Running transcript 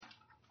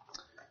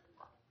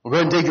Well, go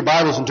ahead and take your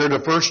Bibles and turn to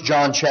 1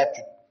 John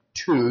chapter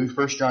 2.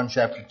 1 John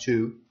chapter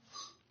 2.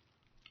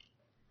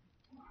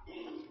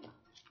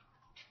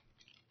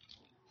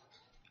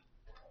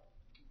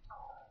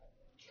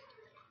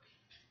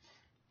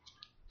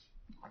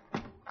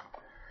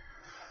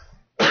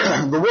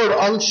 The word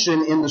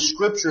unction in the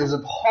Scripture is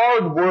a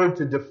hard word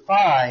to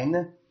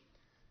define,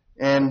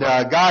 and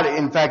God,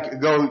 in fact,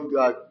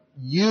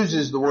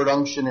 uses the word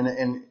unction,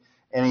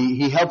 and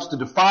He helps to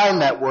define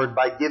that word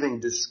by giving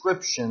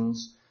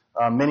descriptions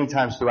many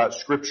times throughout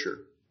Scripture.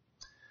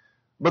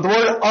 But the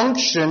word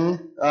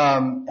unction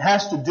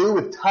has to do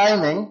with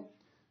timing.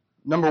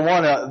 Number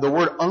one, the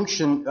word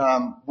unction,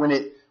 when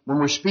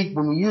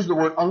we use the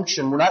word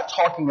unction, we're not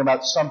talking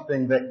about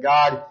something that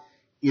God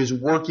is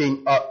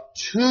working up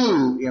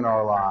to in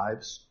our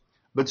lives,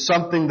 but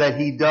something that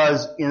He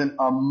does in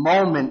a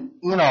moment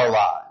in our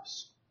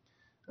lives.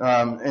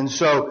 And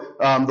so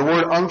the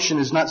word unction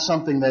is not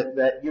something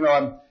that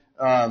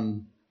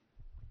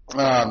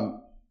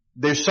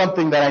there's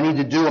something that I need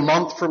to do a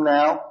month from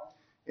now,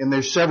 and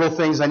there's several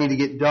things I need to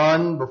get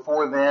done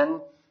before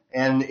then,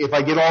 and if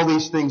I get all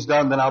these things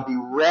done, then I'll be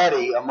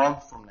ready a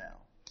month from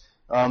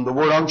now. The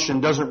word unction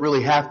doesn't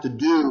really have to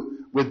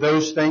do with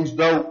those things,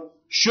 though.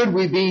 Should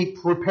we be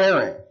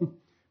preparing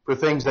for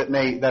things that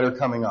are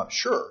coming up?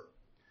 Sure.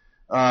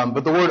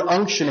 But the word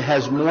unction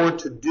has more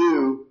to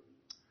do.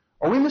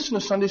 Are we missing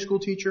a Sunday school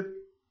teacher?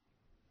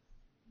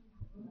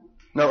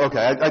 No, okay.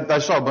 I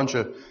saw a bunch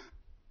of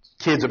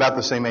kids about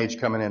the same age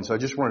coming in, so I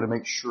just wanted to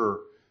make sure.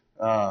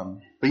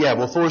 But yeah,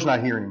 well, Thor's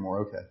not here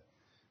anymore. Okay.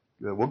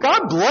 Good. Well,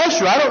 God bless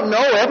you. I don't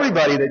know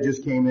everybody that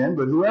just came in,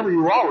 but whoever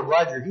you are, we're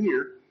glad you're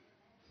here.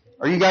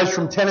 Are you guys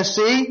from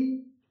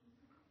Tennessee?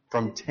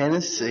 From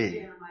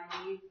Tennessee.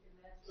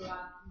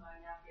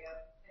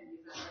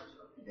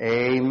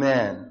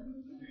 Amen.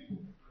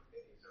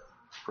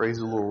 Praise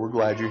the Lord. We're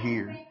glad you're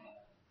here.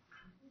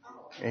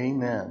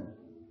 Amen.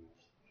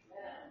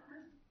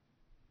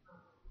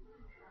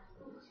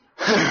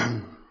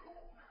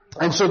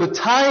 And so the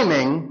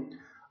timing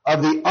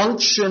of the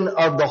unction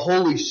of the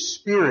Holy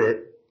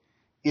Spirit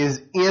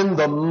is in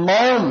the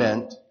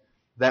moment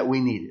that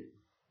we need it.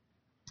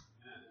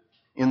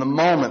 In the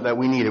moment that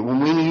we need it.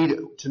 When we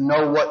need to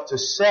know what to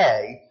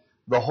say,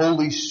 the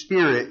Holy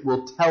Spirit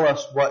will tell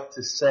us what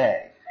to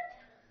say.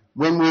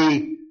 When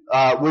we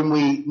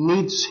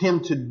need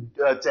Him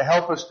to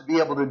help us to be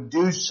able to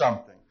do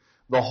something,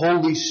 the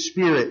Holy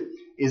Spirit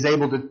is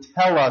able to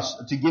tell us,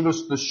 to give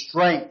us the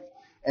strength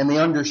and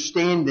the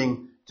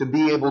understanding to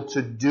be able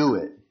to do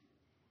it.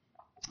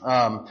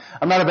 I'm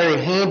not a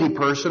very handy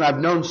person. I've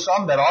known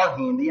some that are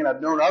handy, and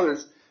I've known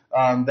others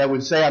that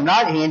would say I'm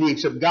not handy,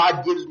 except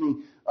God gives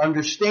me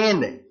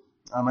understanding.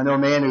 I know a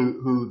man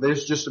who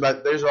there's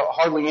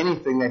hardly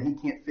anything that he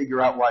can't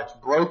figure out why it's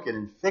broken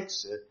and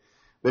fix it.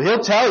 But he'll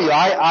tell you,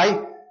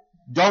 I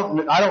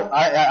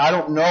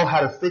don't know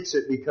how to fix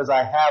it because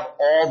I have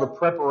all the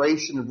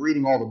preparation of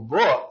reading all the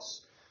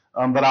books.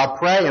 But I'll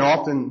pray, and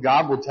often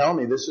God will tell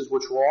me this is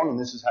what's wrong and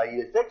this is how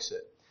you fix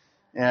it.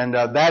 And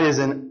that is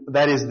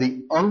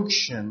the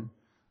unction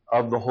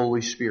of the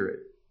Holy Spirit.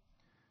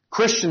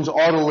 Christians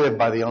ought to live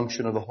by the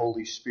unction of the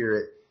Holy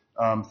Spirit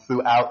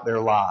throughout their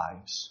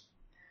lives.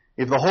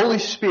 If the Holy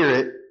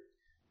Spirit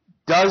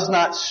does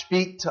not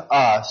speak to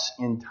us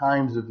in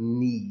times of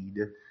need,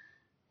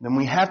 then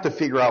we have to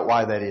figure out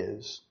why that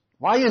is.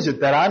 Why is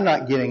it that I'm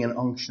not getting an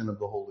unction of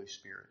the Holy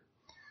Spirit?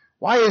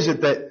 Why is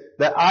it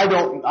that I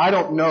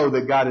don't know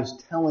that God is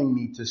telling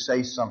me to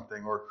say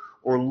something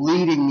or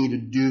leading me to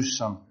do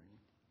something?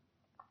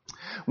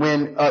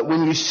 When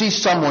you see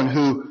someone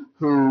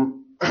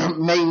who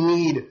may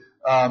need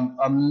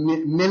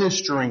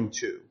ministering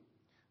to,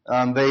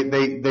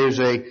 there's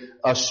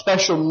a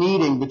special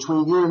meeting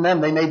between you and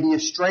them. They may be a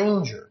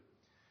stranger.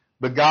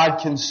 But God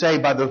can say,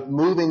 by the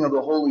moving of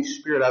the Holy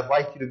Spirit, I'd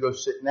like you to go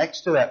sit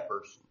next to that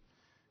person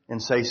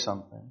and say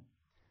something.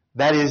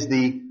 That is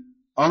the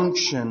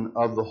unction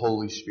of the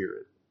Holy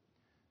Spirit.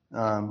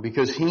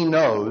 Because He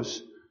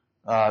knows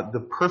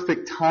the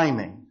perfect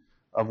timing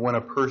of when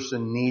a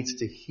person needs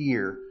to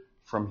hear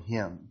from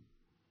Him.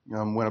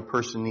 When a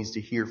person needs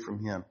to hear from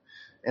Him.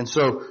 And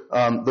so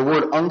the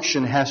word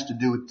unction has to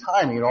do with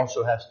timing. It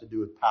also has to do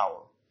with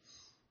power.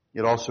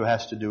 It also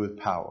has to do with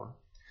power.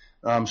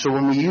 So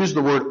when we use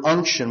the word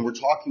unction, we're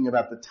talking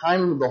about the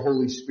timing of the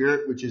Holy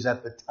Spirit, which is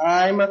at the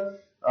time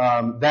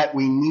that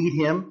we need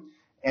Him.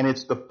 And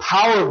it's the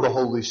power of the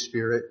Holy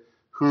Spirit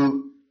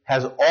who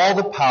has all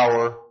the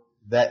power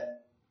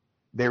that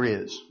there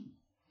is.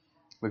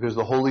 Because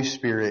the Holy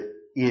Spirit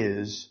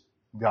is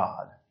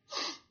God.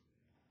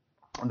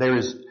 There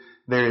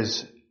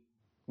is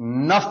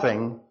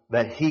nothing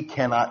that He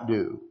cannot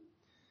do.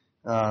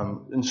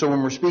 And so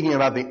when we're speaking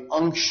about the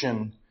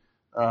unction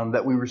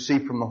that we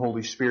receive from the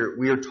Holy Spirit,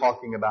 we are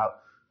talking about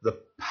the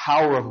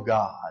power of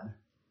God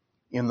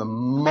in the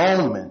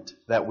moment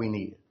that we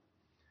need it.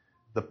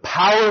 The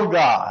power of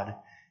God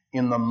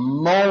in the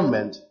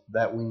moment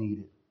that we need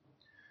it.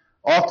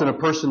 Often a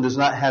person does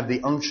not have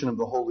the unction of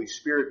the Holy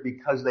Spirit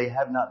because they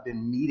have not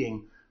been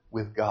meeting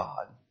with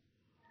God.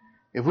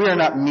 if we are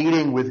not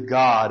meeting with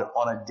God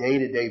on a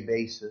day-to-day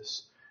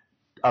basis,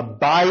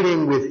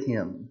 abiding with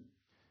Him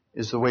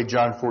is the way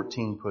John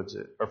 14 puts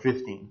it, or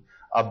 15.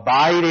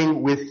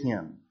 Abiding with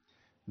Him.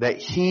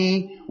 That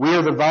we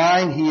are the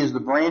vine, He is the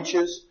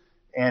branches,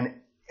 and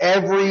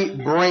every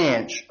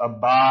branch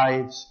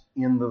abides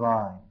in the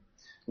vine.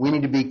 We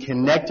need to be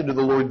connected to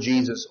the Lord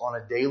Jesus on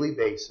a daily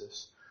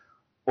basis,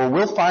 or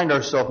we'll find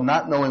ourselves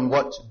not knowing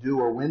what to do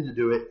or when to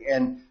do it.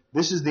 And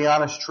this is the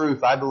honest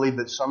truth. I believe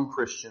that some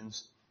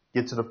Christians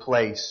get to the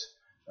place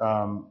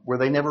where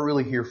they never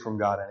really hear from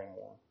God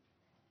anymore.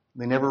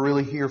 They never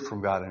really hear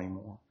from God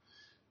anymore.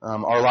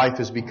 Our life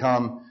has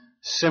become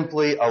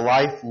simply a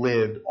life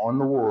lived on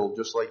the world,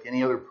 just like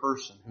any other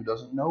person who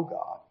doesn't know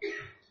God.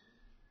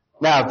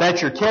 Now, if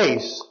that's your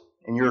case,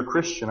 and you're a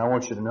Christian, I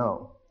want you to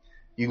know,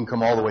 you can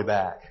come all the way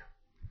back.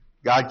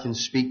 God can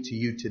speak to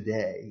you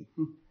today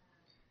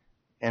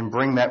and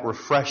bring that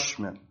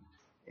refreshment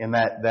and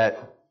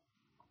that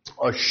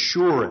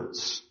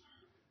assurance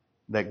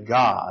that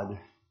God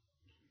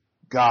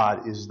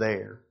is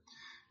there.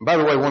 And by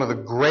the way, one of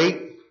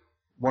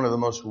the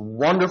most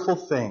wonderful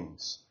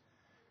things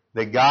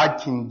that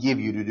God can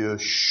give you to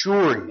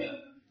assure you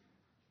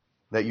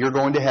that you're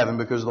going to heaven,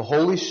 because the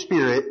Holy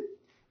Spirit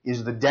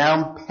is the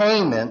down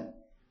payment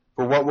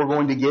for what we're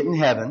going to get in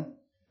heaven.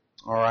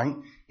 All right?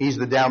 He's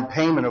the down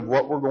payment of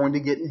what we're going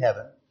to get in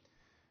heaven.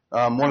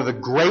 One of the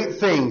great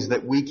things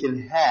that we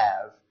can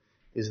have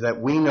is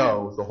that we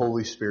know the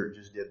Holy Spirit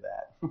just did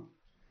that.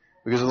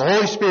 Because if the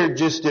Holy Spirit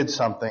just did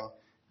something,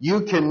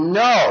 you can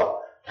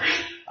know,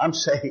 I'm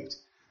saved.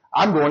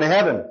 I'm going to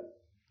heaven.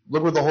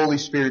 Look what the Holy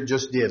Spirit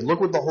just did. Look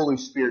what the Holy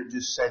Spirit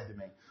just said to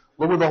me.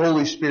 Look what the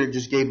Holy Spirit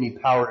just gave me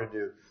power to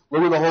do.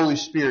 Look what the Holy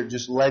Spirit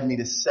just led me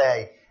to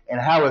say, and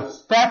how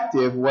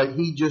effective what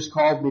He just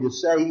called me to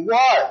say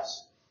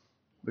was.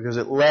 Because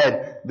it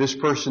led this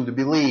person to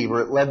believe,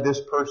 or it led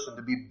this person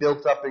to be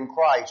built up in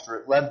Christ, or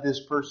it led this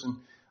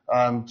person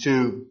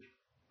to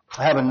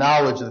have a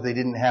knowledge that they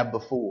didn't have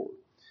before.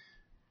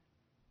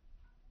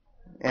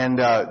 And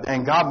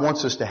God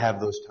wants us to have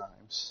those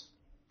times.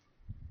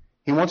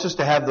 He wants us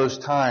to have those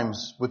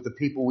times with the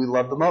people we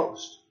love the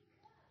most.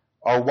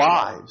 Our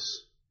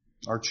wives,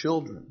 our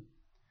children.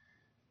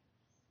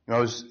 I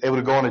was able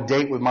to go on a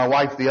date with my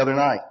wife the other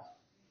night.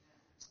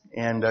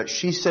 And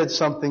she said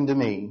something to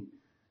me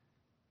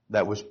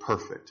that was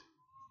perfect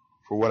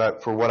for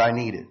what I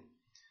needed.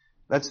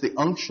 That's the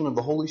unction of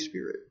the Holy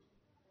Spirit.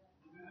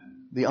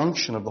 The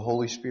unction of the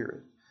Holy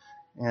Spirit.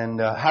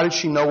 And how did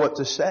she know what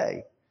to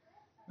say?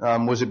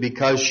 Was it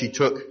because she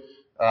took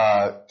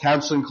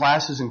counseling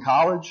classes in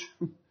college?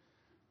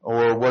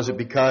 Or was it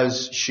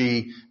because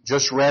she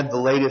just read the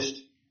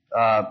latest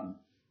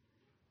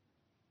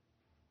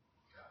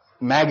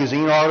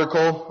magazine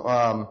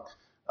article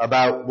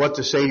about what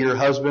to say to your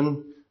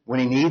husband when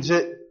he needs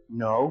it?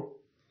 No,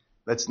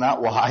 that's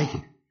not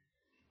why.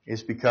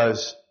 It's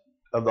because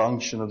of the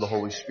unction of the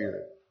Holy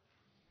Spirit.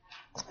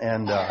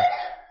 And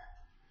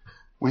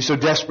we so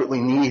desperately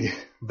need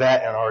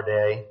that in our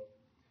day.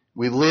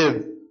 We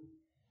live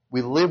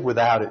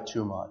without it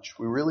too much.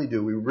 We really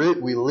do.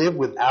 We live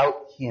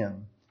without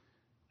Him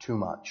too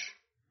much.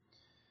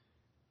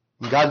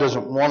 And God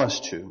doesn't want us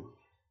to.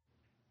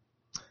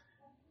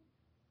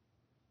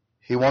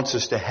 He wants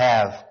us to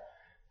have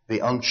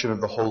the unction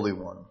of the Holy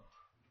One.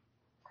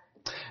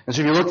 And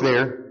so if you look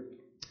there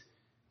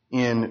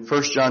in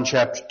 1 John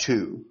chapter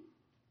 2,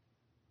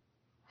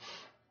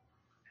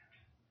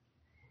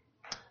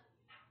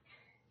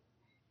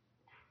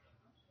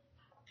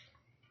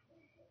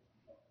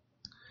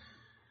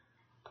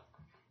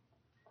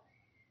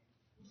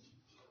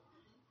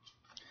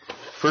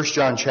 First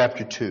John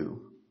chapter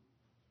 2.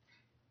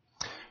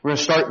 We're going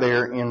to start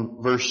there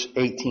in verse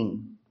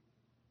 18.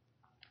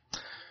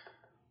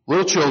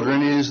 Little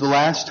children, it is the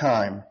last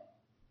time.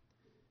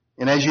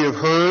 And as you have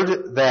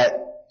heard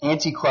that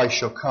Antichrist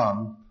shall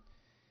come,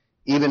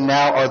 even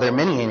now are there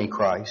many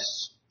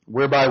Antichrists,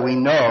 whereby we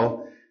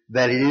know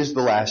that it is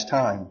the last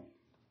time.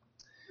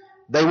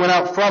 They went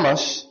out from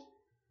us,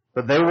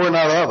 but they were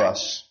not of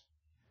us.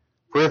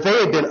 For if they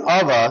had been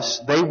of us,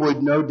 they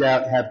would no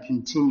doubt have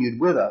continued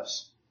with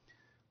us.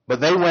 But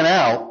they went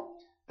out,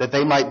 that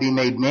they might be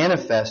made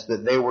manifest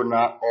that they were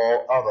not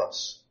all of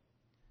us.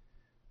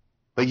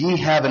 But ye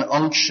have an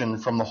unction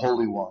from the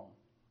Holy One,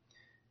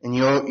 and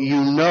you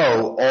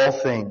know all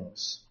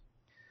things.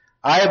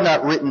 I have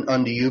not written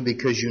unto you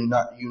because you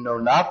know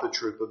not the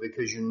truth, but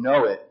because you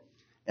know it,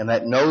 and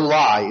that no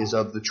lie is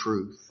of the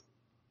truth.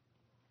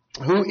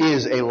 Who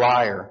is a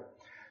liar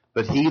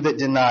but he that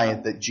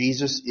denieth that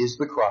Jesus is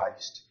the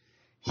Christ?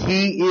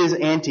 He is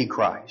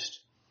Antichrist,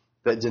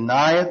 that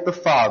denieth the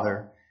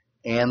Father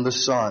and the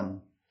Son.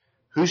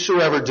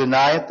 Whosoever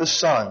denieth the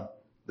Son,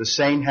 the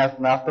same hath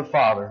not the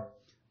Father,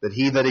 but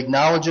he that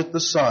acknowledgeth the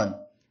Son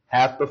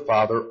hath the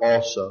Father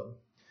also.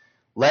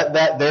 Let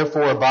that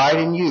therefore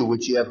abide in you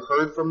which ye have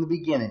heard from the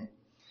beginning.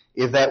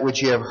 If that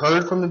which ye have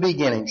heard from the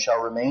beginning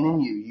shall remain in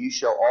you, you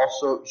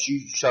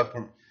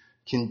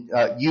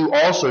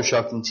also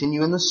shall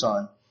continue in the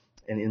Son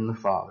and in the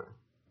Father.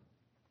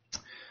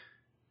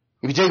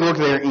 If you take a look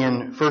there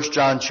in 1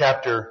 John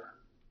chapter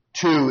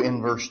 2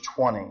 in verse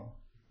 20.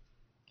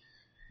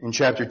 In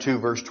chapter 2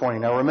 verse 20.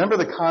 Now remember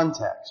the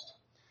context.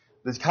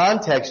 The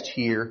context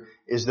here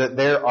is that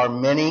there are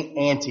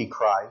many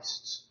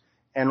antichrists.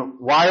 And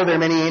why are there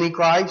many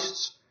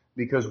antichrists?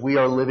 Because we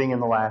are living in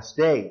the last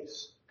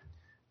days.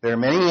 There are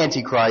many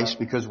antichrists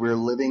because we're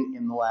living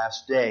in the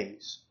last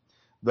days.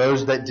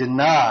 Those that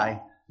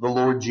deny the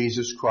Lord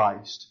Jesus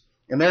Christ.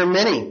 And there are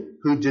many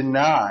who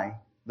deny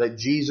that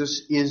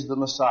Jesus is the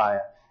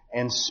Messiah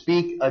and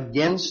speak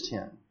against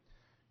Him.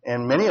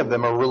 And many of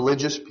them are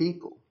religious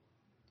people.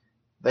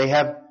 They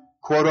have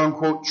quote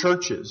unquote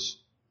churches,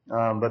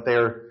 but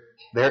they're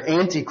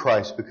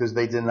antichrist because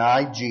they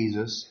deny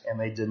Jesus and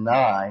they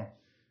deny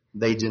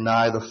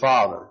the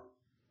Father.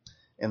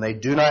 And they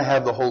do not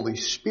have the Holy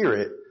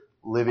Spirit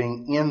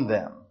living in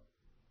them.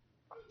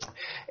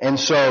 And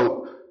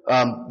so,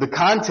 the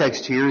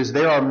context here is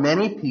there are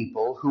many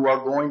people who are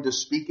going to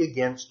speak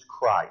against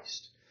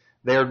Christ.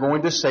 They are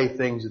going to say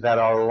things that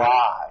are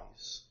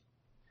lies.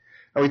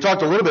 Now, we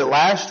talked a little bit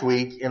last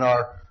week in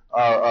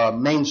our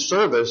main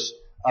service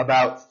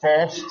about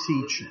false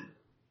teaching.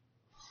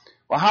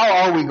 Well, how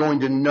are we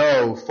going to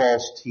know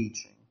false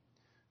teaching?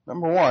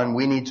 Number one,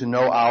 we need to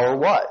know our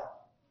what?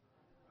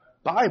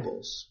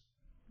 Bibles.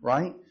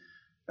 Right?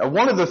 Now,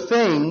 one of the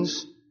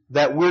things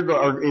that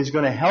is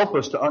going to help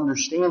us to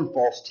understand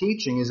false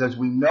teaching is as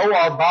we know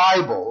our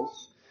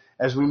Bibles,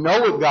 as we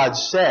know what God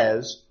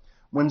says,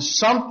 when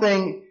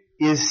something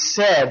is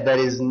said that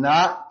is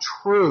not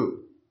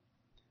true,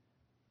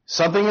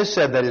 something is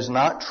said that is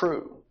not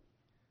true,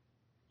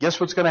 guess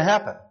what's going to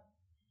happen?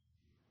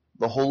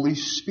 The Holy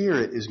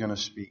Spirit is going to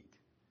speak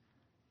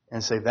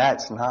and say,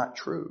 that's not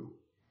true.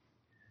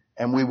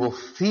 And we will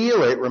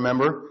feel it,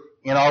 remember,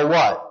 in our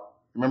what?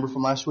 Remember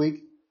from last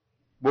week?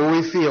 Where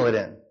we feel it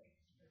in?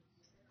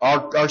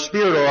 Our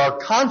spirit or our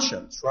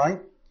conscience,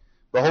 right?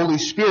 The Holy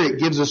Spirit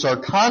gives us our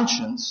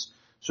conscience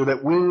so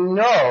that we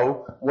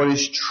know what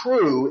is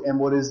true and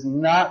what is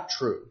not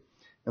true.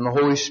 And the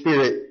Holy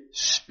Spirit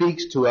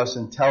speaks to us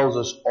and tells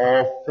us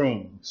all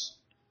things.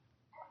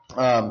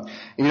 You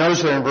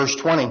notice there in verse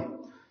 20,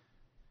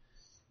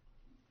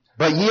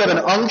 but ye have an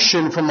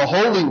unction from the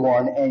Holy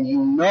One, and you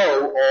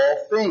know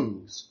all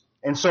things.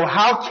 And so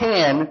how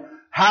can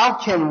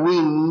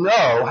we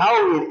know, how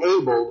are we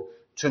enabled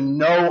to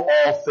know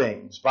all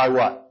things? By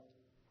what?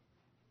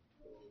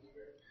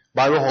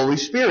 By the Holy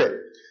Spirit.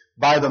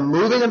 By the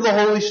moving of the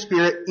Holy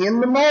Spirit in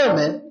the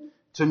moment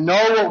to know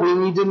what we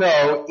need to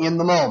know in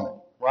the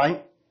moment,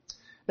 right?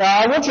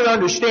 Now I want you to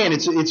understand,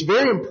 it's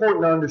very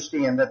important to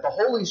understand that the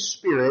Holy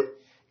Spirit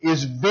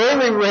is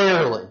very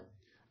rarely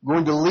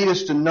going to lead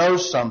us to know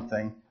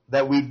something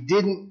that we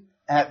didn't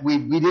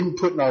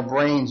put in our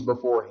brains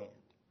beforehand.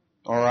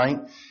 Alright?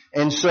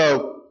 And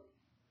so,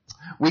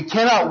 we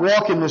cannot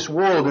walk in this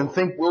world and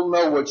think we'll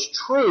know what's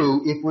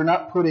true if we're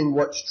not putting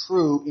what's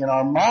true in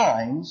our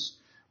minds,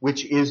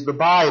 which is the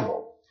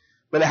Bible.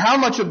 But how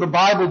much of the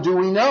Bible do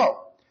we know?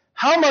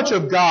 How much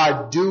of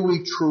God do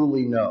we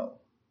truly know?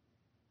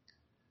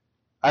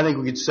 I think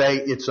we could say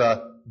it's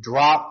a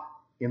drop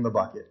in the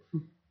bucket.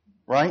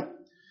 Right?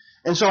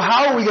 And so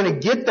how are we going to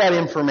get that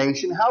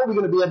information? How are we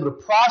going to be able to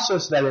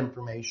process that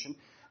information?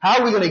 How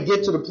are we going to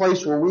get to the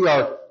place where we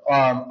are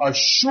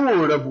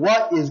assured of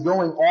what is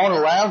going on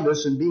around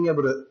us and being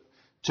able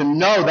to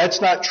know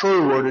that's not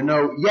true or to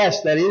know,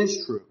 yes, that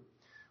is true?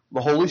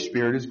 The Holy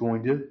Spirit is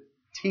going to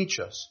teach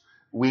us.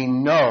 We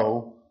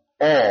know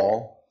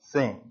all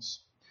things.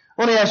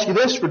 Let me ask you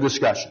this for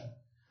discussion.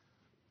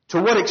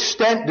 To what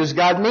extent does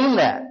God mean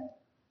that?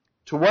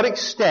 To what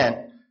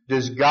extent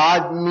does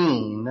God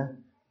mean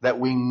that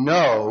we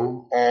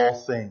know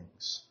all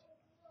things?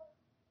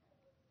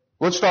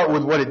 Let's start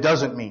with what it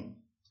doesn't mean.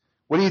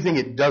 What do you think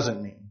it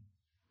doesn't mean?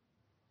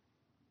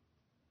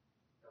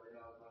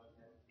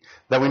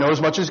 That we know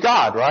as much as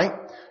God, right?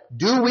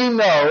 Do we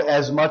know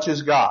as much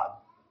as God?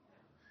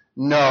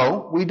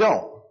 No, we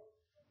don't.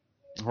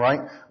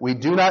 Right? We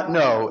do not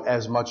know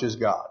as much as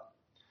God.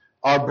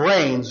 Our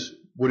brains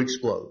would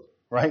explode,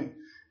 right?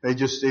 We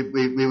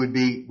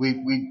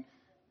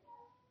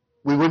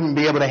wouldn't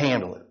be able to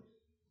handle it.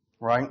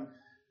 Right?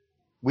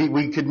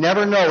 We could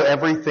never know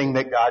everything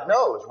that God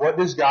knows. What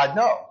does God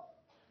know?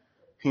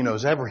 He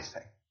knows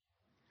everything.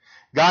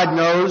 God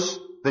knows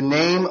the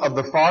name of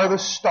the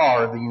farthest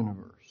star of the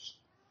universe.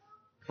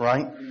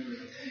 Right?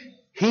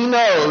 He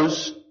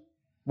knows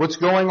what's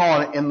going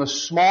on in the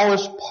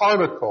smallest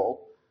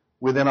particle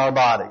within our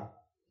body.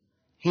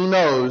 He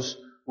knows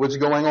what's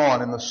going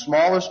on in the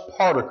smallest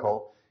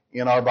particle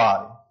in our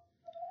body.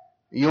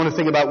 You want to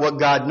think about what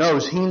God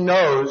knows. He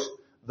knows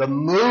the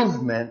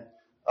movement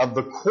of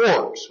the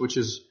quarks, which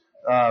is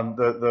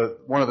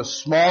one of the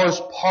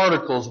smallest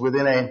particles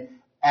within an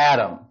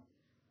atom.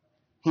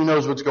 He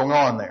knows what's going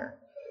on there.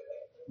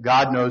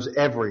 God knows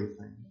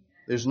everything.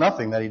 There's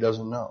nothing that He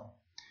doesn't know.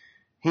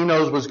 He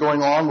knows what's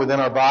going on within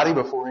our body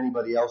before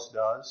anybody else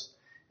does.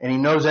 And He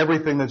knows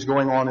everything that's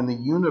going on in the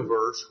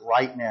universe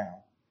right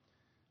now.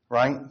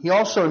 Right? He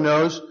also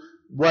knows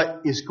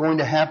what is going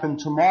to happen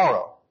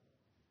tomorrow.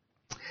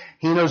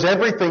 He knows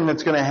everything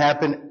that's going to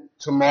happen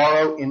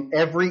tomorrow in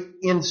every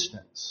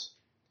instance.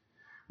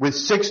 With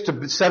 6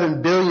 to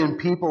 7 billion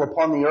people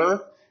upon the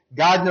earth,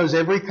 God knows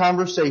every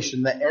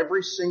conversation that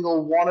every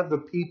single one of the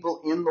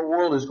people in the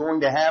world is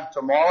going to have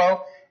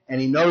tomorrow, and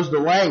He knows the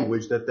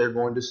language that they're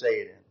going to say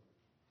it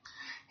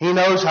in. He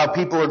knows how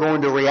people are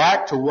going to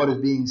react to what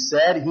is being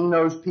said. He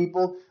knows the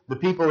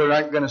people that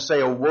aren't going to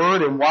say a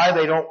word and why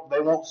they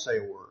won't say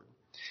a word.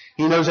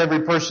 He knows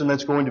every person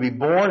that's going to be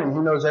born, and He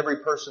knows every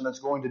person that's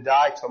going to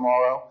die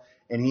tomorrow,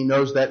 and He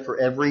knows that for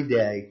every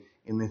day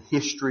in the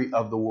history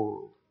of the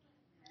world.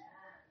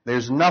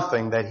 There's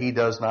nothing that He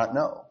does not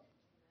know.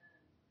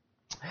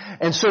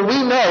 And so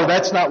we know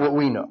that's not what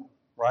we know,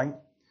 right?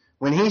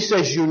 When He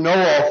says you know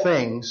all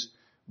things,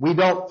 we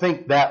don't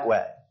think that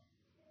way.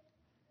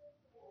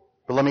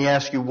 But let me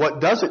ask you, what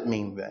does it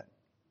mean then?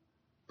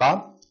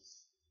 Bob?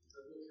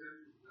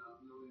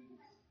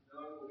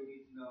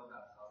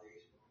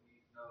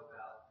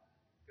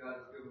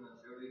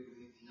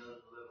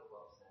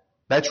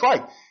 That's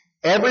right.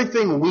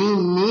 Everything we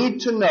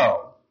need to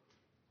know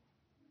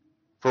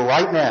for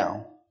right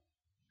now,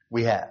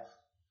 we have.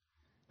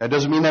 That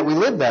doesn't mean that we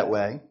live that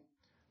way,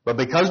 but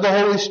because the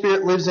Holy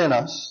Spirit lives in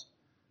us,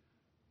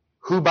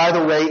 who, by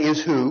the way,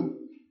 is who?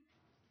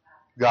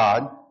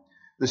 God.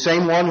 The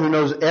same one who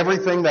knows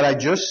everything that I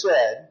just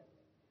said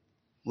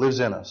lives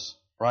in us,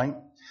 right?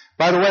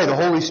 By the way, the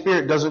Holy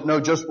Spirit doesn't know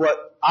just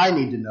what I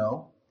need to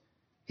know.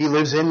 He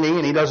lives in me,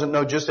 and He doesn't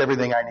know just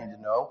everything I need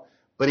to know,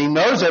 but He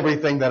knows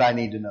everything that I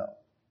need to know.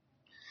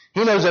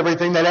 He knows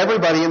everything that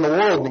everybody in the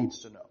world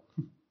needs to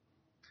know.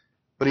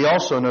 But He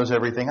also knows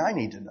everything I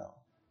need to know.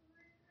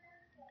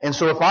 And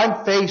so if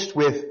I'm faced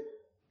with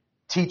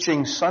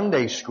teaching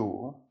Sunday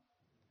school,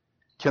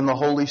 can the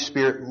Holy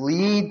Spirit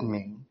lead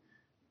me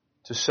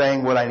to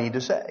saying what I need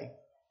to say?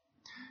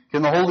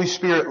 Can the Holy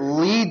Spirit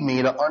lead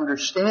me to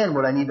understand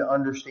what I need to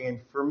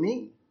understand for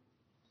me?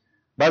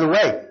 By the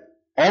way,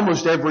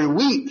 almost every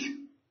week,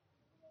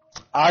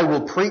 I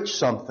will preach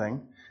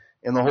something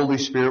and the Holy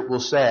Spirit will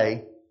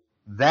say,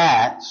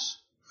 that's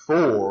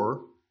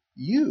for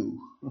you.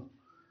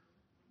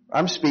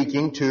 I'm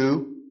speaking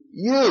to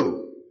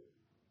you.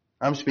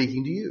 I'm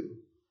speaking to you.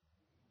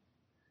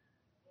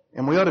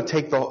 And we ought to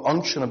take the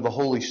unction of the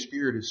Holy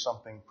Spirit as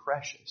something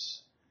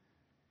precious.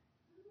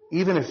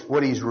 Even if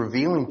what He's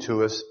revealing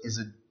to us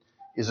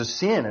is a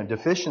sin, a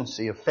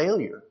deficiency, a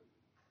failure.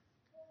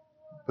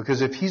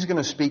 Because if He's going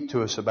to speak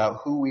to us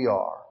about who we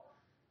are,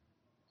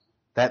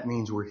 that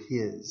means we're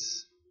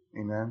His.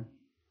 Amen?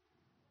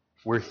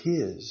 We're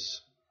His.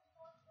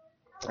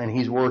 And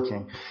He's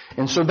working.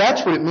 And so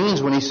that's what it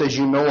means when He says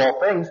you know all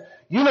things.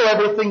 You know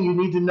everything you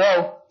need to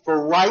know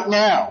for right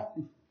now.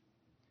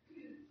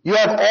 You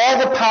have all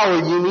the power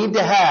you need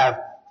to have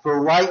for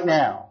right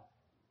now.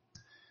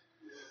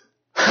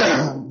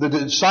 The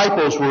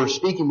disciples were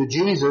speaking to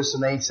Jesus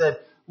and they said,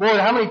 Lord,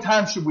 how many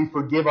times should we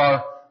forgive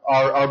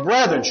our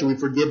brethren? Should we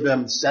forgive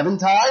them 7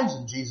 times?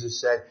 And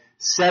Jesus said,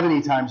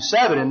 70 times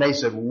 7. And they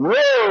said,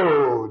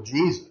 whoa,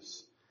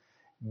 Jesus,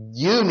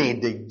 you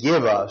need to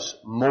give us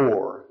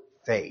more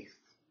faith.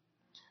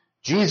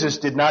 Jesus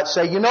did not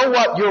say, you know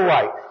what, you're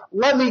right.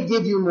 Let me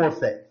give you more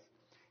faith.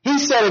 He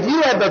said, if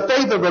you had the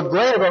faith of a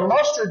grain of a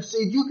mustard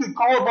seed, you could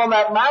call upon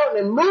that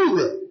mountain and move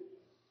it.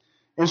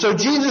 And so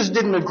Jesus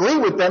didn't agree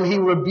with them. He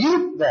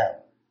rebuked them.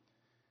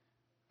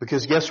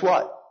 Because guess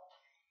what?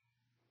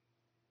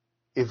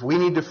 If we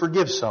need to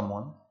forgive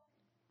someone,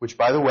 which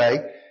by the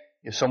way,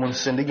 if someone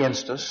sinned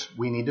against us,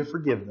 we need to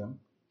forgive them,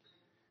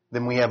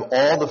 then we have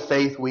all the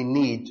faith we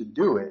need to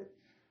do it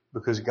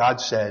because God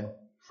said,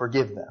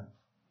 forgive them.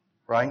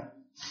 Right?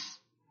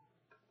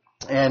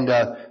 And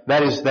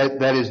that is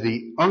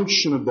the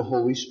unction of the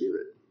Holy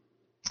Spirit.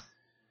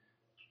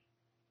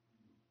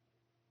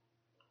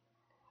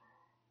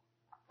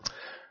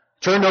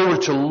 Turn over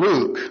to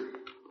Luke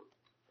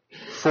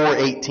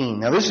 4:18.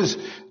 Now this is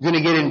going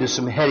to get into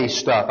some heady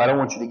stuff. I don't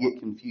want you to get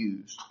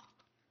confused.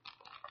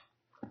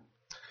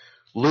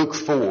 Luke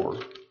 4.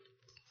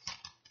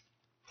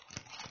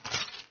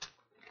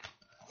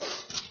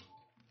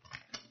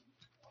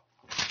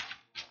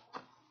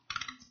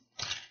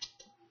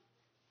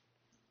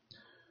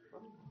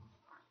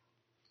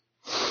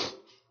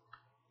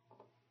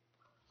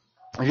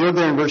 If you look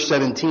there in verse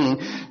 17,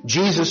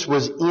 Jesus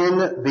was in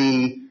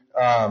the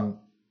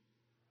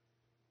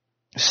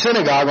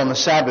synagogue on the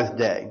Sabbath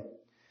day.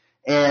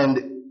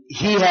 And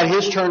he had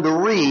his turn to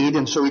read,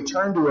 and so he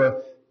turned to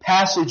a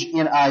passage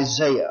in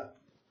Isaiah.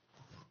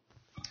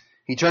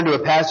 He turned to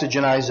a passage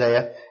in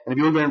Isaiah, and if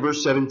you look there in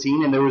verse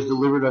 17, and there was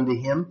delivered unto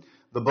him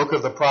the book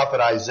of the prophet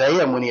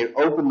Isaiah, and when he had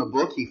opened the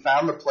book, he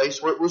found the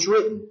place where it was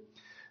written,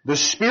 the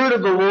Spirit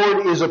of the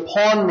Lord is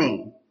upon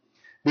me,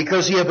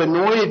 because He hath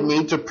anointed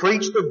me to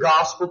preach the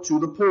gospel to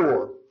the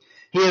poor.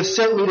 He hath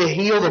sent me to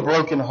heal the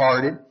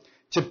brokenhearted,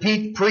 to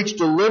preach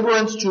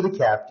deliverance to the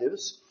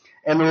captives,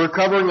 and the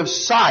recovering of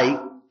sight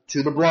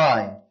to the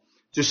blind,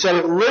 to set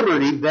at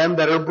liberty them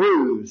that are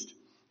bruised,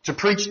 to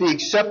preach the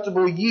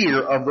acceptable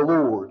year of the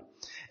Lord.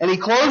 And he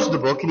closed the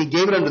book, and he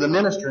gave it unto the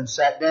minister, and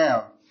sat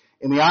down.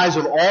 and the eyes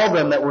of all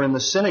them that were in the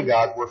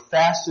synagogue were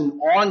fastened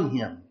on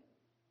him.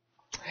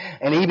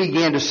 And he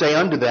began to say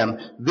unto them,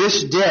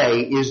 This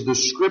day is the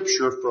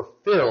scripture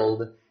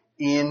fulfilled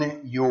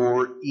in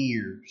your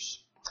ears.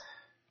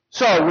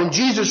 So, when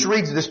Jesus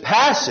reads this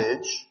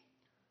passage,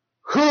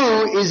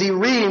 who is he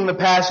reading the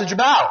passage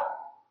about?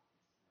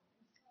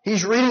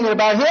 He's reading it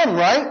about him,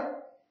 right?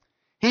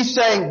 He's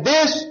saying,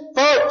 this,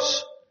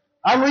 folks,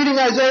 I'm reading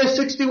Isaiah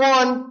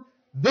 61.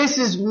 This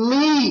is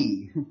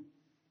me.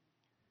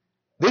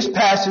 This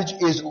passage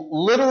is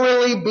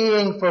literally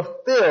being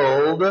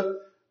fulfilled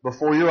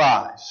before your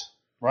eyes,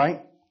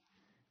 right?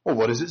 Well,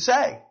 what does it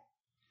say?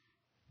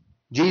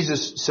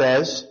 Jesus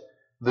says,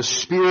 the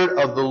Spirit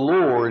of the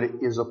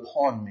Lord is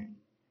upon me.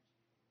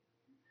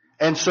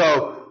 And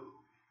so,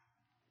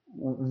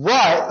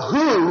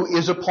 who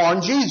is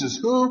upon Jesus?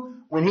 Who,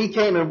 when he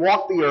came and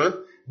walked the earth,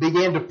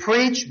 began to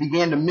preach,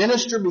 began to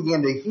minister,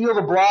 began to heal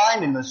the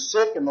blind and the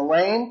sick and the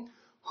lame?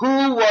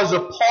 Who was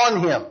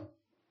upon him?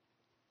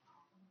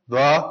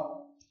 The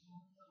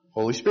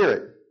Holy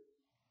Spirit.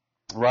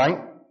 Right?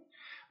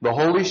 The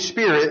Holy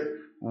Spirit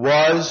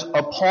was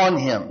upon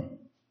him.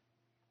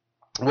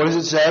 What does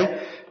it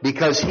say?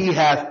 Because he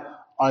hath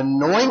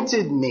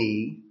anointed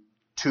me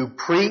to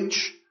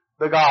preach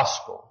the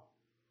gospel.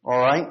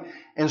 Alright?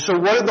 And so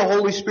what did the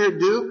Holy Spirit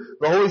do?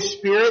 The Holy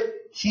Spirit,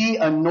 he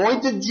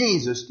anointed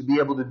Jesus to be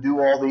able to do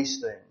all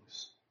these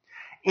things.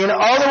 In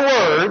other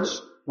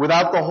words,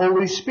 without the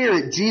Holy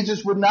Spirit,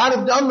 Jesus would not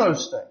have done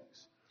those things.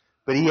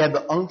 But he had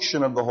the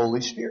unction of the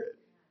Holy Spirit.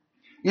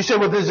 You say,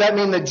 well, does that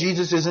mean that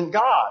Jesus isn't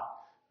God?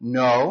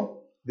 No.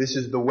 This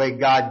is the way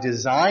God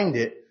designed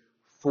it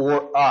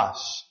for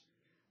us.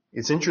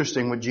 It's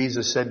interesting what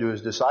Jesus said to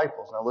his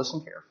disciples. Now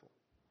listen carefully.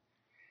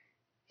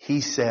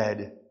 He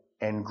said,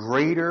 and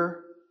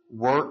greater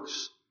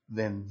works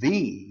than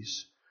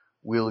these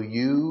will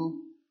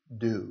you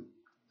do.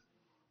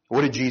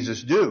 What did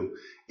Jesus do?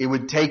 It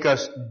would take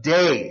us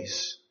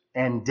days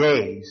and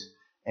days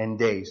and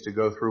days to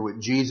go through what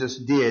Jesus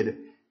did,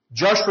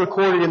 just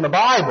recorded in the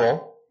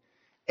Bible,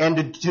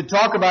 and to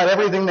talk about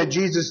everything that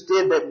Jesus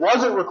did that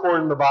wasn't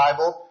recorded in the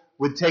Bible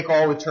would take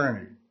all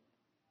eternity.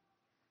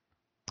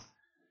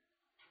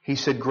 He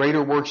said,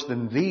 greater works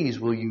than these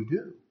will you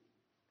do.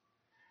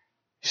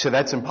 He said,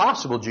 that's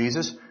impossible,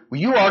 Jesus. Well,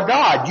 you are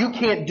God. We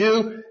can't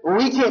do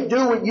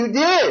what you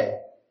did.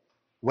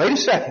 Wait a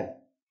second.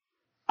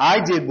 I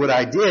did what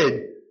I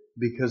did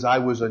because I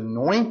was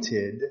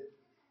anointed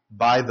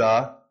by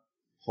the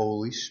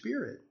Holy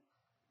Spirit.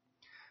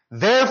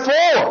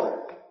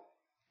 Therefore,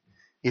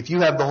 if you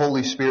have the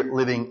Holy Spirit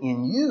living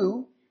in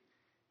you,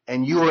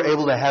 and you are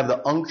able to have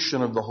the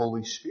unction of the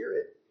Holy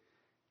Spirit,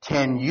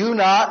 can you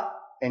not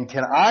and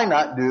can I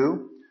not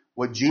do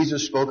what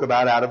Jesus spoke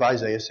about out of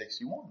Isaiah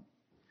 61?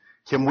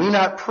 Can we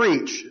not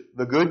preach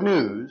the good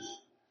news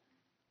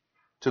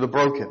to the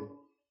broken?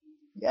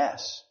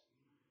 Yes.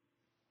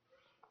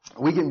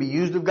 We can be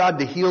used of God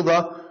to heal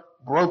the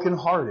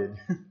brokenhearted.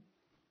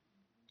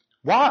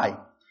 Why?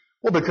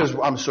 Well, because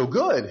I'm so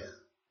good.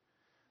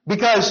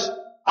 Because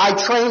I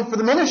trained for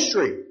the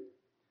ministry.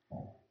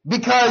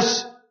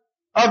 Because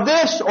of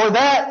this or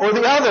that or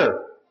the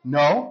other.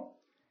 No.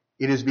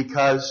 It is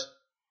because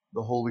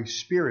the Holy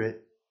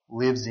Spirit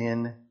lives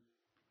in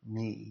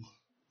me.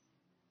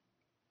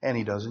 And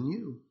he does in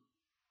you.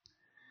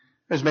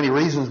 There's many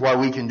reasons why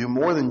we can do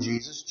more than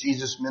Jesus.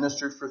 Jesus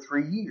ministered for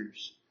 3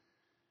 years.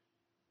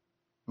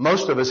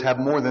 Most of us have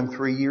more than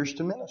 3 years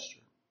to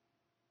minister.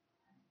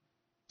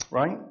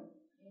 Right?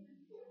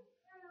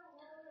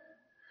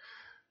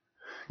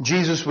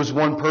 Jesus was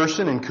one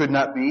person and could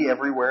not be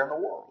everywhere in the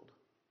world.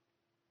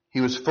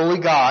 He was fully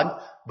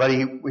God, but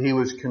he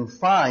was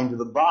confined to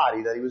the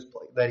body that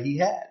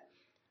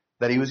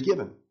he was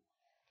given.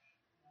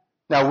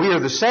 Now we are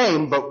the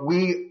same, but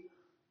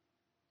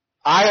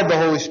I have the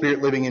Holy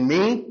Spirit living in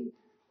me.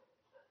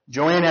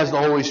 Joanne has the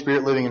Holy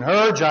Spirit living in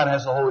her. John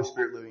has the Holy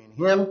Spirit living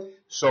in him.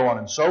 So on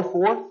and so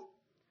forth.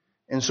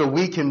 And so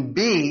we can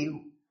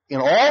be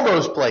in all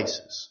those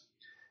places.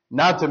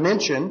 Not to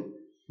mention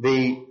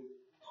the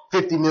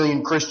 50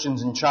 million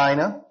Christians in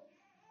China.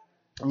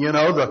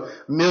 The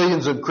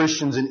millions of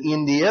Christians in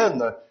India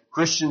and the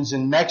Christians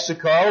in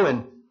Mexico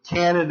and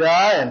Canada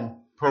and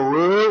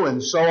Peru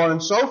and so on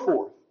and so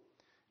forth.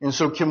 And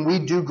so can we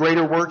do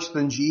greater works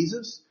than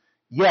Jesus?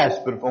 Yes,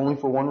 but if only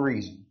for one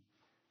reason.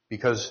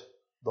 Because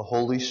the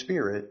Holy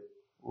Spirit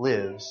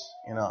lives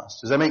in us.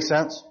 Does that make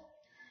sense?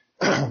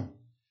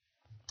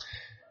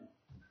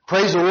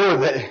 Praise the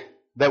Lord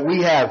that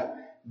we have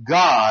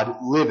God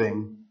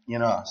living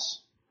in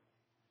us.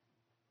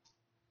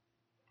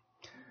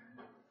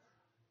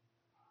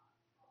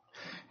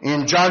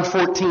 In John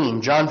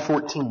 14,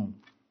 I'll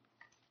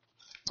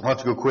have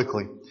to go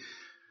quickly.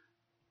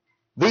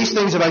 These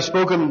things have I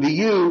spoken to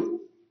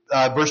you,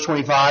 verse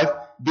 25,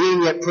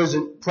 being yet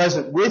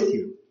present with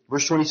you.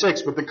 Verse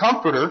 26, but the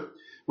Comforter,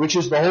 which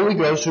is the Holy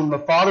Ghost, whom the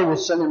Father will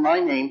send in my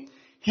name,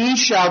 he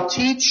shall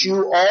teach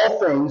you all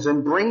things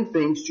and bring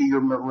things to your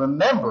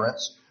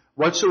remembrance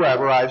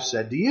whatsoever I have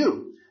said to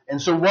you.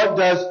 And so what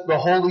does the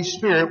Holy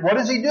Spirit, what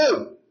does he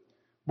do?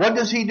 what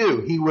does He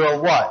do? He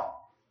will what?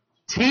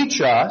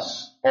 Teach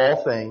us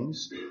all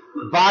things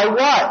by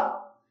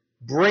what?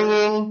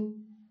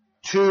 Bringing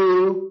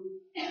to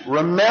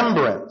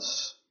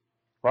remembrance.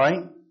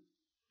 Right?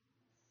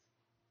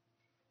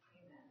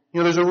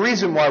 There's a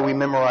reason why we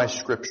memorize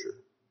Scripture.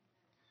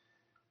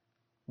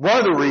 One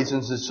of the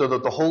reasons is so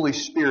that the Holy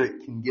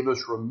Spirit can give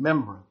us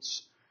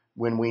remembrance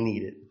when we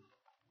need it.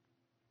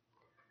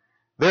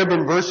 There have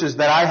been verses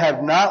that I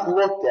have not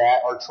looked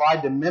at or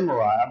tried to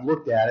memorize. I've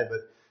looked at it, but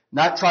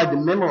not tried to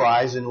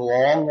memorize in a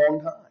long,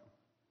 long time.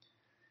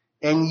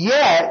 And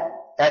yet,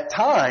 at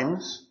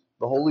times,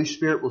 the Holy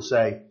Spirit will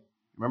say,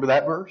 remember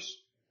that verse?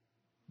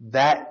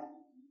 That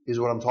is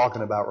what I'm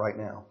talking about right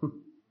now.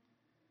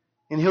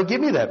 And He'll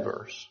give me that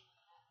verse.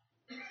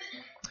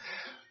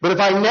 But if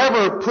I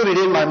never put it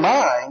in my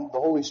mind, the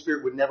Holy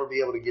Spirit would never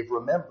be able to give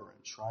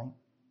remembrance, right?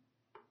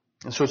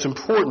 And so it's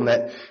important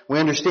that we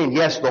understand,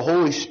 yes, the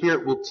Holy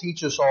Spirit will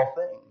teach us all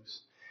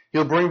things.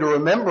 He'll bring to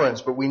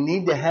remembrance, but we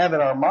need to have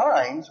in our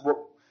minds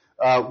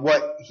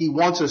what He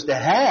wants us to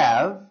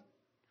have,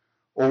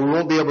 or we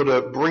won't be able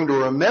to bring to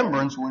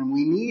remembrance when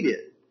we need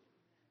it.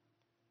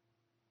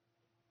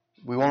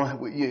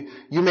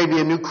 You may be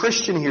a new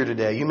Christian here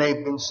today. You may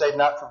have been saved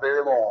not for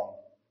very long.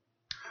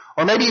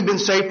 Or maybe you've been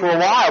saved for a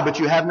while, but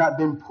you have not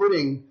been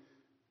putting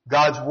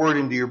God's Word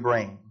into your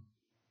brain.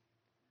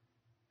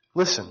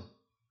 Listen.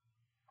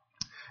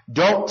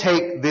 Don't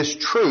take this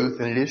truth,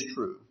 and it is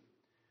true,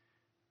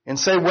 and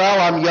say, well,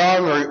 I'm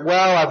young, or,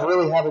 well, I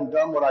really haven't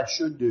done what I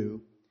should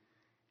do,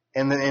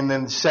 and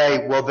then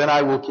say, well, then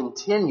I will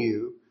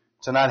continue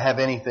to not have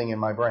anything in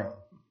my brain.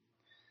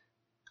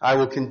 I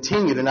will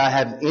continue to not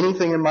have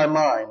anything in my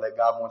mind that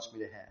God wants me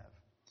to have.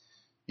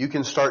 You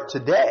can start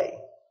today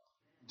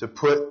to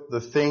put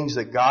the things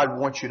that God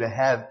wants you to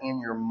have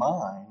in your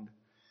mind,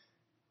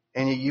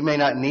 and you may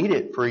not need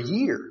it for a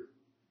year.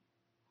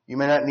 You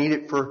may not need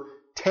it for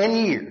 10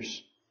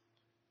 years.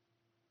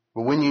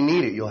 But when you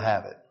need it, you'll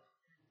have it.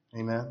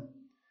 Amen?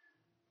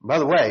 By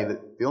the way,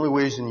 the only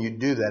reason you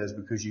do that is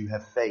because you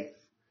have faith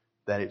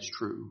that it's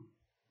true.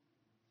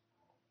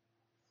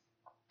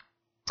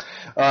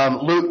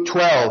 Luke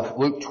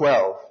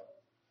 12,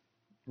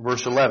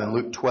 verse 11,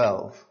 Luke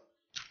 12.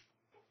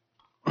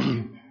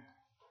 And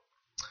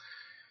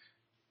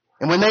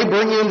when they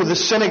bring you into the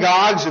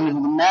synagogues and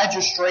into the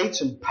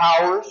magistrates and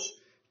powers,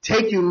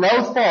 take you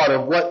no thought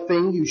of what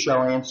thing you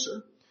shall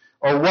answer,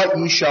 or what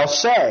ye shall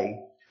say,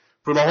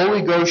 for the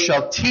Holy Ghost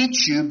shall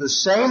teach you the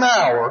same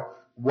hour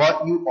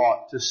what you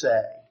ought to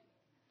say.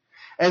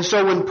 And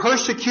so when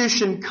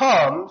persecution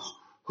comes,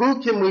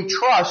 who can we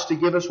trust to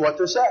give us what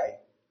to say?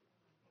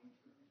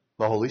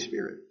 The Holy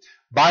Spirit.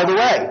 By the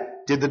way,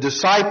 did the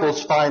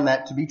disciples find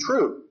that to be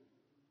true?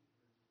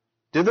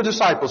 Did the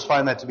disciples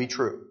find that to be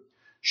true?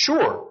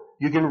 Sure.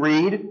 You can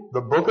read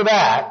the book of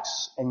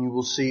Acts and you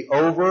will see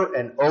over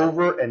and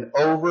over and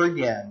over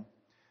again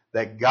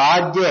that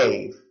God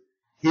gave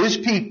His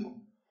people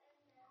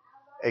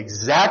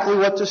exactly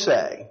what to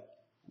say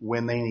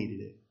when they needed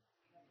it.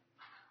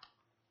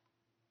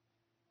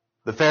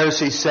 The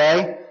Pharisees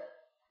say,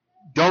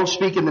 don't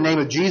speak in the name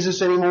of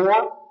Jesus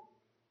anymore.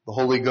 The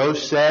Holy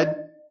Ghost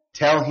said,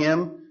 tell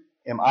him,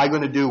 am I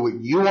going to do what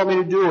you want me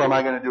to do, or am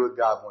I going to do what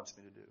God wants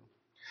me to do?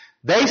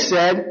 They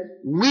said,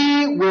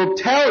 we're going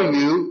to tell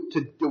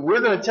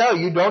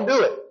you don't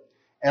do it.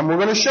 And we're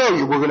going to show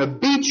you, we're going to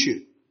beat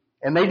you.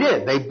 And they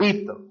did. They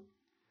beat them.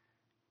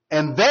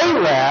 And they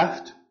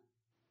left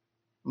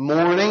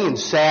mourning and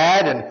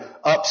sad and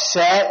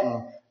upset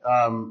and,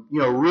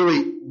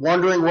 really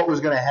wondering what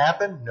was going to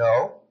happen.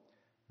 No.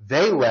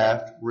 They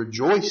left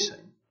rejoicing.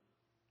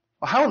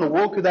 Well, how in the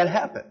world could that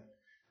happen?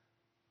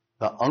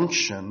 The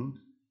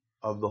unction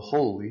of the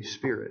Holy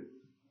Spirit.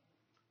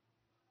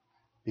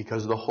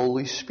 Because the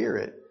Holy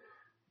Spirit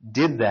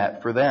did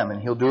that for them,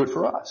 and He'll do it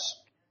for us.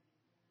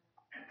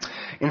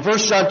 In 1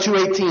 John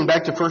 2:18,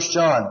 back to 1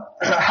 John,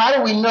 how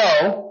do we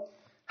know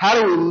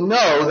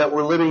that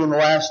we're living in the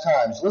last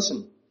times?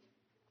 Listen.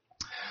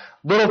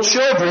 Little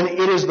children,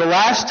 it is the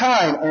last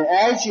time, and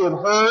as you have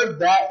heard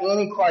that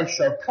Antichrist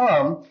shall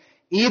come,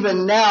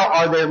 even now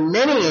are there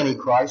many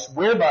Antichrists,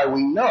 whereby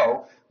we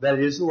know that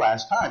it is the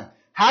last time.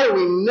 How do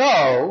we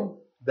know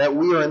that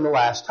we are in the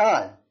last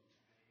time?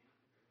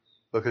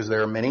 Because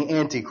there are many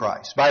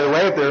Antichrists. By the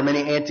way, if there are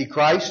many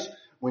Antichrists,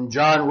 when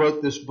John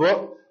wrote this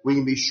book, we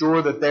can be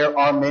sure that there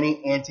are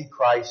many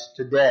Antichrists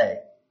today.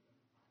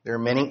 There are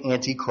many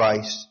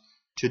Antichrists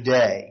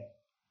today.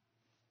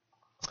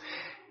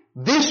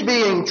 This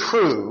being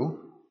true,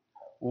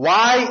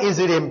 why is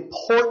it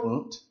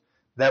important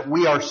that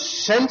we are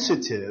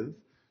sensitive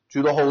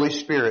to the Holy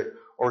Spirit,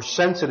 or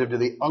sensitive to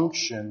the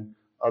unction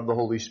of the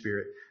Holy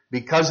Spirit?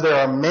 Because there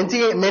are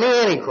many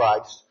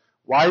Antichrists,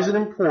 why is it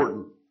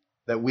important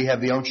that we have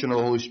the unction of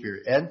the Holy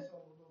Spirit? Ed?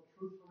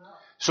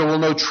 So we'll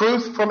know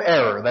truth from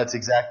error. That's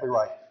exactly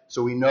right.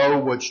 So we know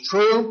what's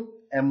true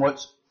and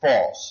what's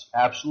false.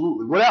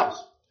 Absolutely. What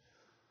else?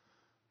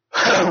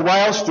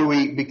 Why else do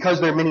we,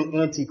 because there are many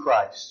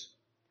Antichrists,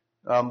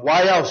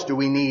 why else do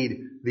we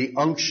need the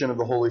unction of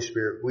the Holy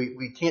Spirit?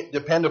 We can't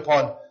depend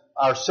upon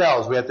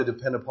ourselves. We have to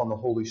depend upon the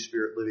Holy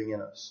Spirit living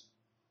in us.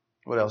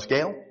 What else,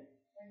 Gail? And the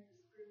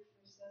scripture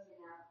says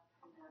in that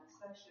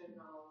section,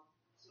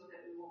 so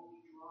that we won't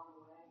be drawn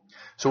away.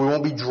 So we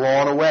won't be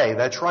drawn away.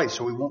 That's right.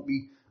 So we won't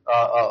be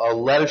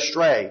led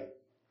astray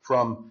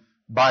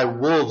by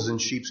wolves in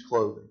sheep's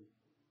clothing.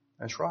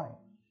 That's right.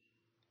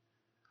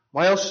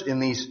 Why else in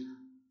these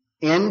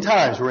end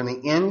times, we're in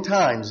the end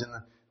times, in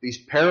these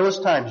perilous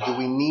times, do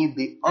we need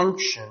the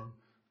unction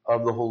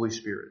of the Holy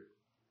Spirit?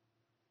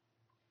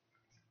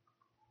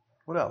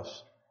 What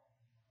else?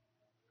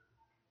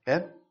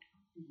 Ed?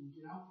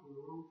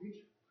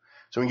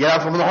 So we get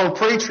out from the whole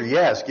preacher.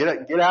 Yes,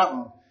 get out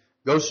and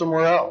go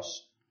somewhere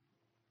else.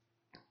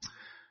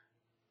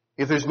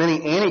 If there's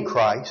many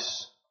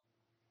antichrists,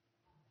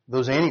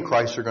 those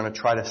antichrists are going to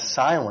try to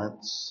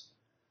silence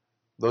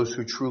those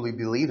who truly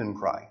believe in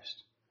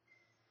Christ.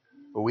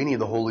 But we need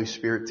the Holy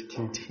Spirit to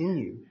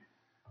continue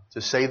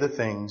to say the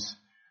things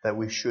that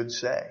we should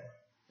say.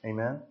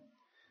 Amen?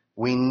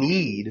 We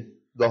need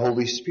the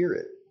Holy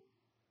Spirit.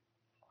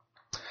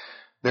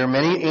 There are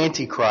many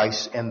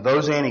antichrists, and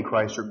those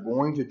antichrists are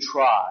going to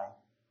try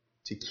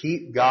to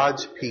keep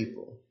God's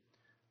people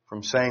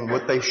from saying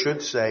what they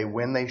should say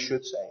when they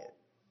should say it.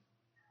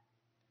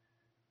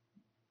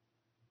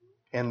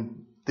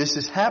 And this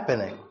is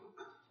happening.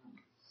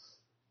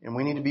 And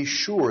we need to be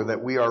sure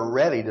that we are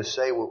ready to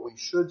say what we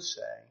should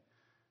say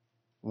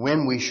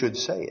when we should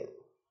say it.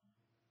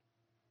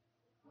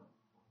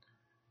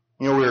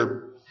 You know,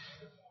 we're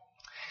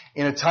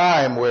in a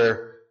time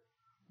where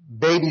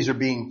babies are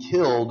being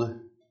killed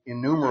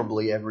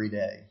innumerably every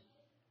day.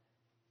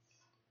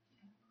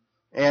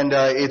 And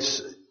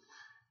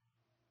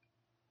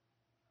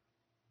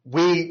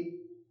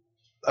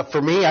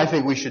for me, I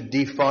think we should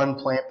defund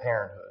Planned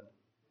Parenthood.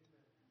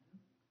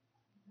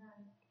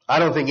 I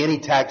don't think any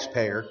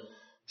taxpayer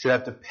should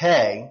have to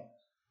pay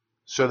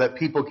so that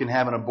people can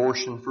have an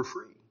abortion for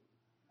free.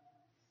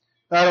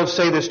 Now, I don't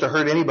say this to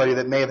hurt anybody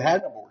that may have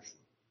had an abortion.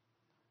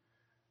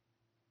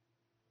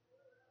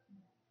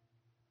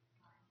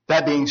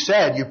 That being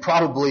said, you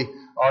probably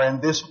are in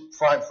this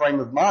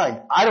frame of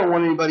mind. I don't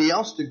want anybody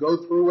else to go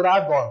through what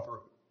I've gone through.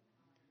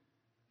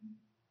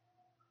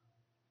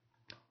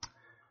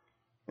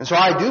 And so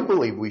I do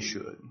believe we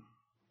should.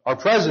 Our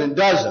president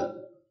doesn't.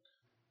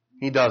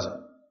 He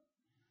doesn't.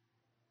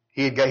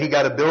 He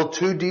got a bill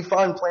to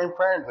defund Planned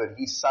Parenthood.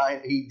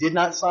 He did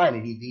not sign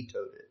it. He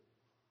vetoed it.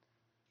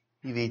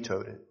 He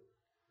vetoed it.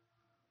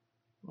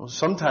 Well,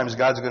 sometimes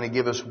God's going to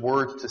give us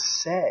words to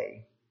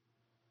say,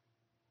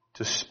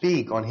 to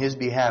speak on His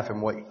behalf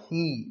and what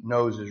He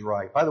knows is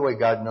right. By the way,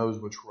 God knows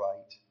what's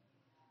right.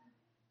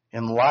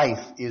 And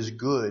life is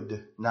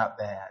good, not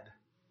bad.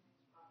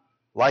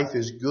 Life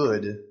is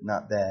good,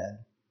 not bad.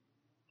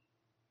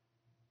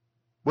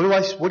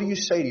 What do you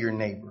say to your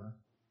neighbor?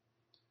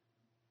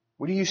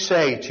 What do you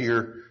say to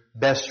your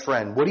best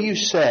friend? What do you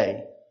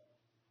say?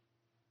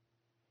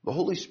 The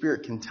Holy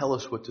Spirit can tell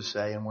us what to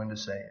say and when to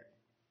say it.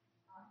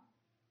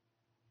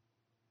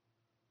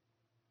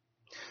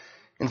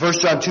 In 1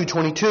 John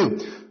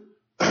 2:22,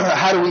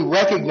 how do we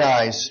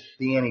recognize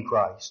the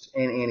Antichrist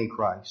and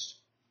Antichrist?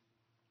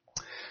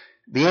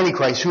 The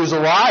Antichrist, who is a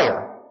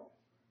liar,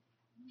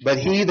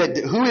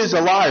 who is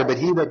a liar, but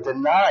he that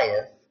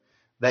denieth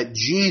that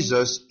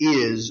Jesus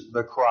is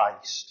the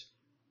Christ.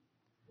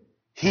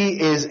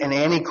 He is an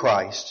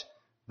Antichrist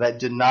that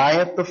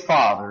denieth the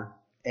Father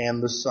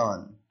and the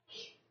Son.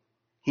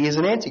 He is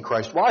an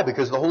Antichrist. Why?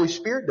 Because the Holy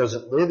Spirit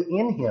doesn't live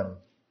in him.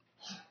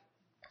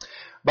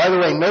 By the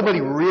way,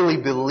 nobody really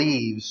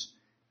believes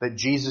that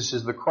Jesus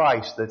is the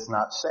Christ that's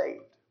not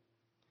saved.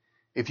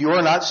 If you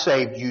are not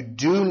saved, you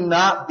do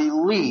not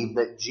believe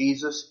that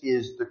Jesus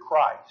is the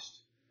Christ.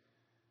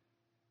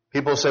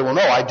 People say, well,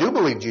 no, I do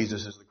believe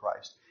Jesus is the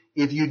Christ.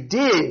 If you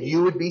did,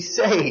 you would be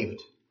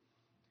saved.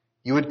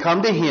 You would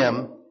come to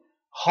Him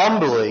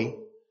humbly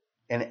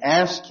and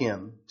ask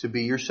Him to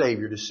be your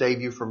Savior, to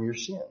save you from your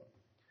sin.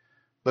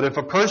 But if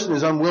a person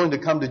is unwilling to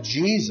come to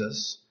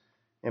Jesus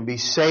and be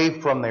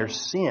saved from their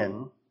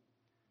sin,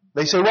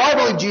 they say, well, I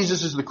believe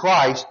Jesus is the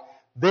Christ,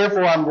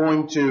 therefore I'm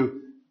going to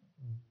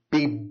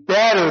be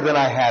better than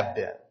I have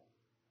been.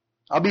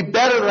 I'll be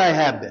better than I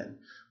have been.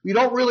 You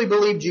don't really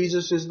believe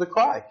Jesus is the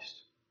Christ.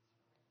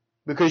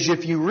 Because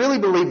if you really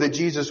believe that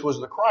Jesus was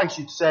the Christ,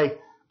 you'd say,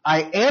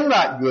 I am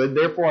not good,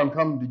 therefore I'm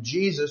coming to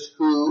Jesus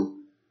who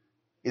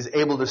is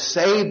able to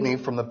save me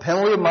from the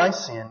penalty of my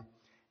sin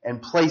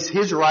and place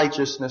His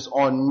righteousness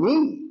on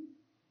me.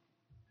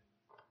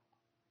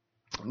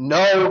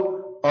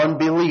 No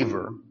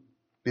unbeliever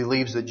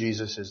believes that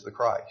Jesus is the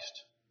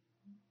Christ.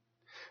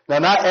 Now,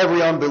 not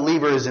every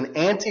unbeliever is an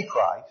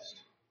antichrist,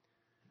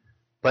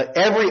 but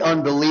every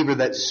unbeliever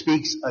that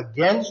speaks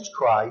against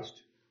Christ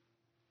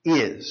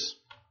is.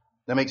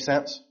 That makes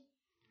sense?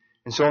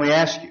 And so let me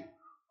ask you,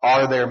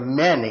 are there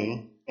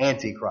many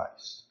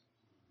antichrists?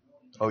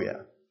 Oh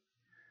yeah.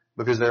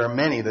 Because there are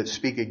many that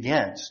speak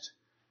against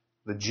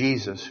the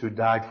Jesus who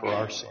died for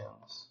our sins.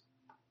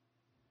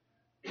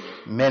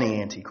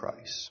 Many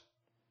antichrists.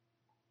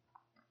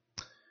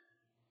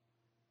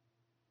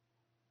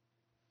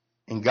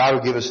 And God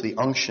will give us the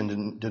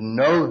unction to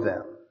know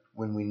them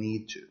when we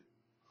need to.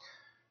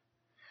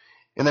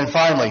 And then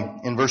finally,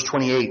 in verse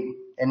 28,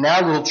 and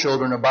now, little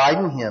children, abide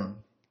in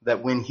him,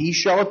 that when he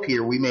shall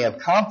appear, we may have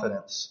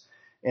confidence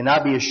and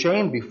not be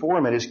ashamed before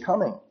him at his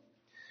coming.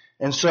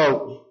 And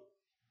so,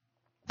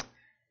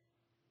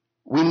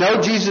 we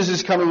know Jesus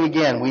is coming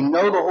again. We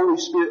know the Holy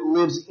Spirit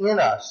lives in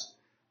us.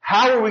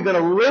 How are we going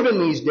to live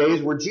in these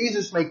days where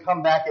Jesus may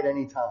come back at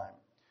any time?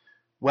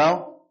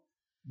 Well,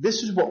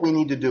 this is what we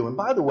need to do. And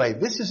by the way,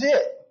 this is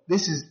it.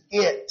 This is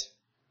it.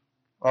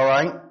 All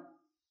right?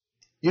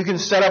 You can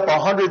set up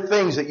 100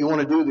 things that you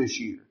want to do this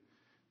year.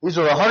 These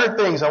are 100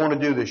 things I want to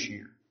do this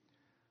year.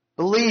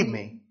 Believe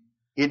me,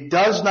 it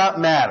does not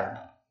matter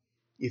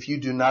if you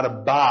do not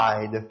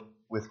abide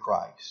with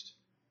Christ.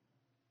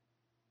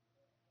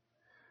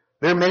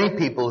 There are many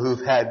people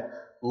who've had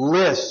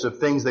lists of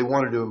things they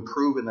wanted to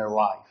improve in their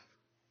life.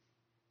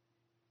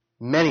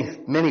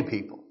 Many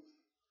people.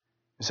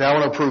 They say, I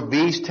want to improve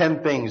these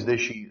 10 things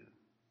this year.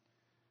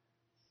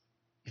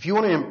 If you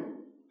want to,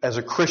 as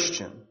a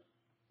Christian,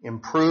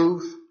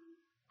 improve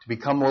to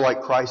become more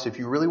like Christ, if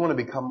you really want to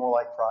become more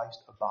like Christ,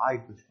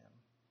 abide with him.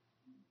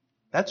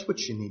 That's what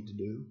you need to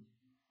do.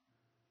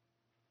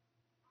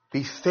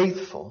 Be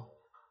faithful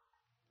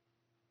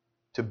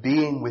to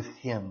being with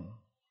him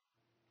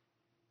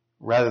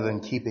rather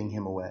than keeping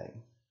him away.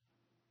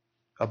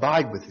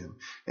 Abide with him.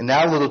 And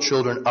now, little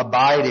children,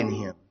 abide in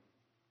him.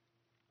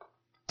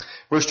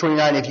 Verse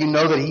 29, if you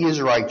know that he is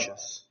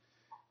righteous,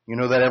 you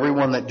know that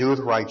everyone that doeth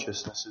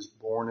righteousness is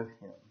born of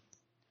him.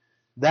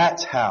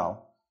 That's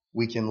how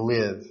we can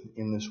live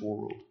in this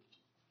world.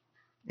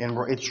 And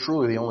it's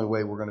truly the only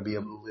way we're going to be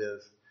able to live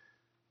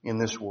in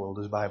this world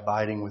is by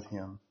abiding with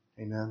him.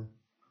 Amen?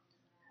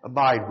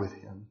 Abide with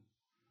him.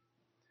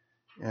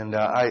 And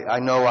I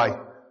know I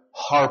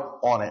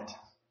harp on it.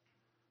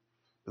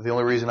 But the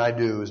only reason I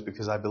do is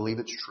because I believe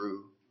it's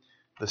true.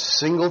 The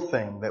single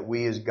thing that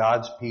we as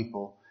God's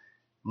people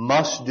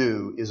must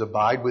do is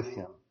abide with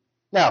him.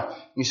 Now,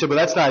 you say, but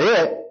that's not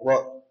it.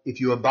 Well,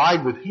 if you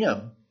abide with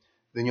him,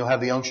 then you'll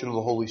have the unction of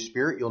the Holy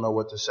Spirit. You'll know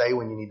what to say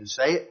when you need to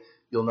say it.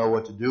 You'll know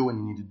what to do when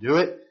you need to do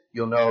it.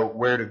 You'll know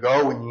where to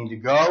go when you need to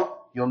go.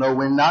 You'll know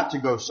when not to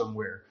go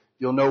somewhere.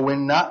 You'll know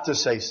when not to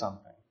say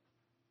something.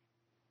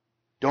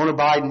 Don't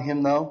abide in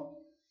him, though.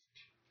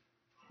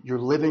 You're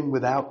living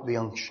without the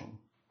unction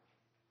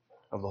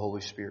of the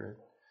Holy Spirit.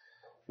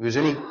 If there's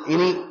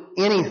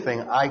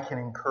anything I can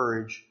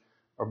encourage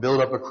or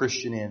build up a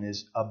Christian in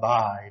is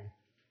abide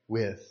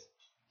with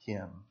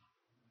him.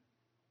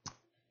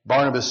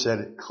 Barnabas said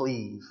it,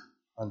 cleave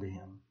unto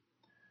him.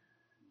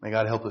 May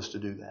God help us to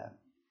do that.